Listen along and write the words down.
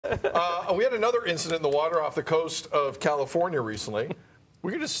We had another incident in the water off the coast of California recently.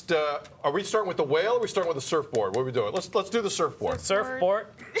 We could just, are we starting with the whale or are we starting with the surfboard? What are we doing? Let's do the surfboard. Surfboard.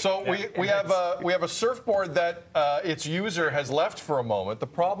 So we have a surfboard that its user has left for a moment. The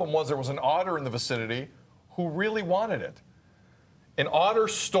problem was there was an otter in the vicinity who really wanted it. An otter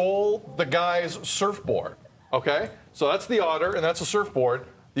stole the guy's surfboard, okay? So that's the otter and that's the surfboard.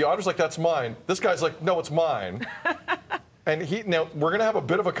 The otter's like, that's mine. This guy's like, no, it's mine. And now we're gonna have a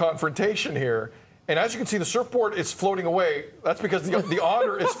bit of a confrontation here. And as you can see, the surfboard is floating away. That's because the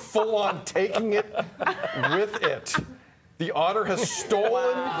otter is full on taking it with it. The otter has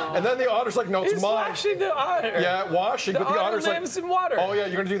stolen, and then the otter's like, no, it's mine. Washing the otter. Yeah, washing, but the otter's like, lives in water. oh yeah,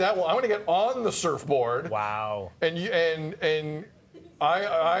 you're gonna do that? Well, I want to get on the surfboard. Wow. And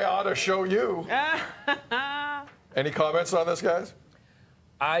I ought to show you. Any comments on this, guys?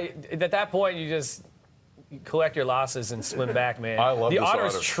 At that point, you just collect your losses and swim back, man. I love the this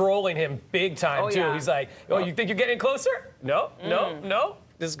otter's otter. Trolling him big time, too. Yeah. He's like, oh, you think you're getting closer? No, no.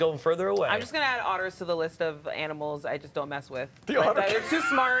 Just going further away. I'm just gonna add otters to the list of animals I just don't mess with. The like, otter. they're too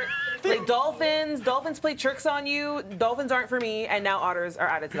smart. Like dolphins play tricks on you. Dolphins aren't for me, and now otters are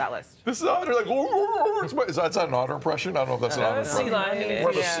added to that list. This is otter like, is that an otter impression? I don't know if that's an otter impression. sea lion. More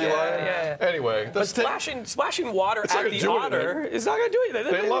of a sea lion. Yeah. Anyway, But splashing water not at gonna the do otter anything. is not going to do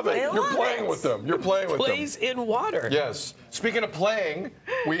anything. They love it. You're love playing it. with them. You're playing with them. Plays in water. Yes. Speaking of playing,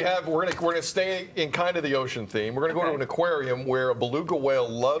 we're gonna stay in kind of the ocean theme. We're gonna go to an aquarium where a beluga whale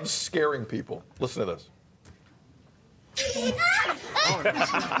loves scaring people. Listen to this.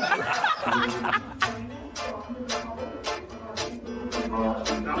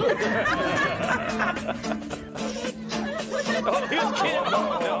 Oh, he's kidding.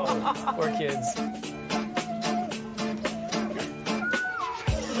 No. Poor kids.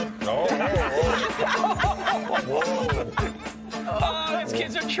 Oh, these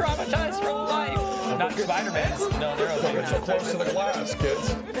kids are traumatized for life. Not Spider-Mans. No, they're okay. Don't get so close to the glass,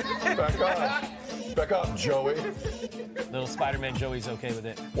 kids. Back off. Back off, Joey. Little Spider-Man Joey's okay with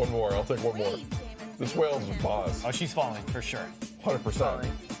it. One more. I'll take one more. This whale's a boss. Oh, she's falling for sure. 100%.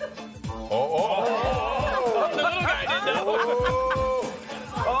 Oh, the little guy didn't know.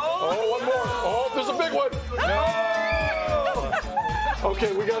 Oh, one more. Oh, there's a big one. No.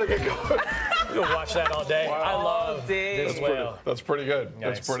 Okay, we gotta get going. You'll watch that all day. Wow. I love this whale. That's pretty good.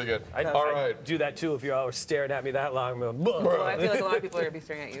 Nice. That's pretty good. All right. I'd do that too if you're always staring at me that long. Well, I feel like a lot of people are gonna be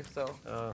staring at you, so.